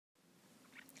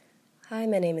Hi,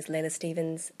 my name is Layla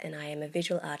Stevens, and I am a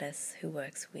visual artist who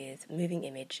works with moving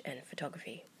image and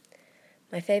photography.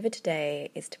 My favour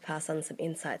today is to pass on some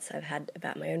insights I've had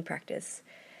about my own practice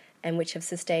and which have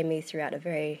sustained me throughout a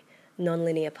very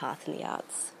non-linear path in the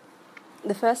arts.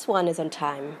 The first one is on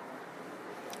time.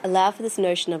 Allow for this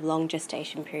notion of long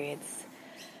gestation periods.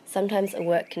 Sometimes a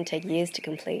work can take years to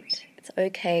complete. It's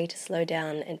okay to slow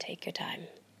down and take your time.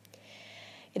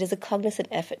 It is a cognizant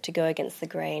effort to go against the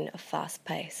grain of fast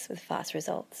pace with fast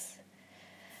results.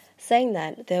 Saying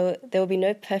that, there will be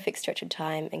no perfect stretch of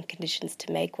time and conditions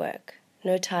to make work.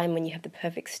 No time when you have the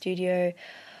perfect studio,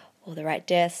 or the right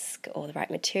desk, or the right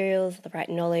materials, or the right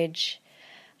knowledge.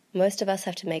 Most of us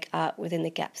have to make art within the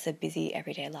gaps of busy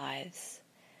everyday lives.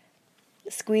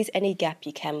 Squeeze any gap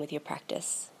you can with your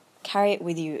practice. Carry it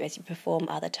with you as you perform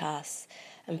other tasks,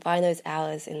 and find those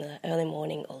hours in the early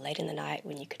morning or late in the night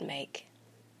when you can make.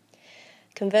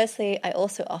 Conversely, I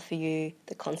also offer you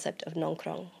the concept of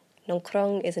nongkrong.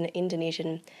 Nongkrong is an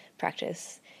Indonesian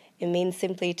practice. It means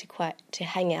simply to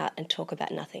hang out and talk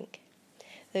about nothing.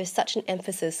 There is such an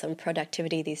emphasis on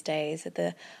productivity these days that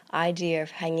the idea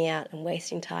of hanging out and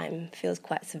wasting time feels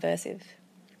quite subversive.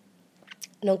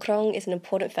 Nongkrong is an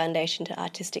important foundation to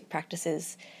artistic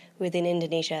practices within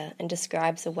Indonesia and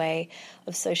describes a way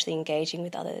of socially engaging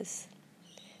with others.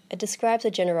 It describes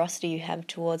a generosity you have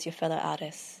towards your fellow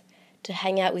artists, to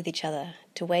hang out with each other,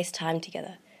 to waste time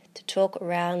together, to talk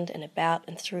around and about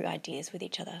and through ideas with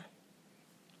each other.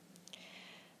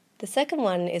 The second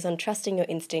one is on trusting your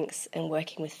instincts and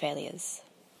working with failures.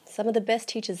 Some of the best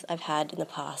teachers I've had in the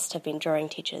past have been drawing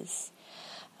teachers.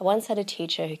 I once had a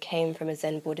teacher who came from a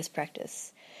Zen Buddhist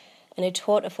practice and who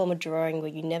taught a form of drawing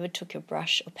where you never took your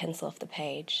brush or pencil off the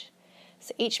page.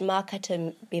 So each mark had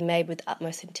to be made with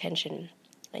utmost intention,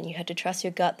 and you had to trust your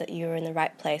gut that you were in the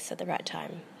right place at the right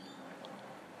time.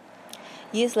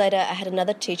 Years later, I had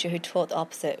another teacher who taught the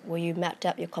opposite, where you mapped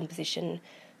out your composition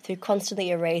through constantly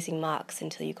erasing marks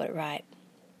until you got it right.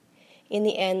 In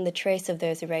the end, the trace of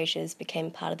those erasures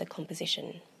became part of the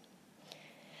composition.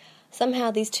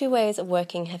 Somehow, these two ways of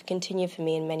working have continued for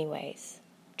me in many ways.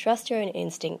 Trust your own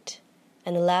instinct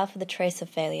and allow for the trace of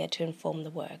failure to inform the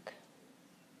work.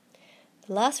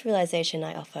 The last realization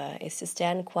I offer is to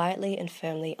stand quietly and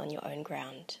firmly on your own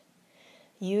ground.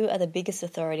 You are the biggest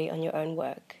authority on your own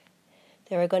work.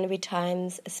 There are going to be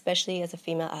times, especially as a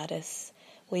female artist,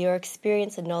 where your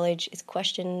experience and knowledge is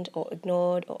questioned or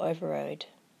ignored or overrode.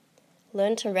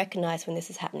 Learn to recognize when this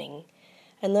is happening,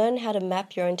 and learn how to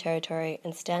map your own territory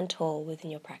and stand tall within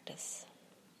your practice.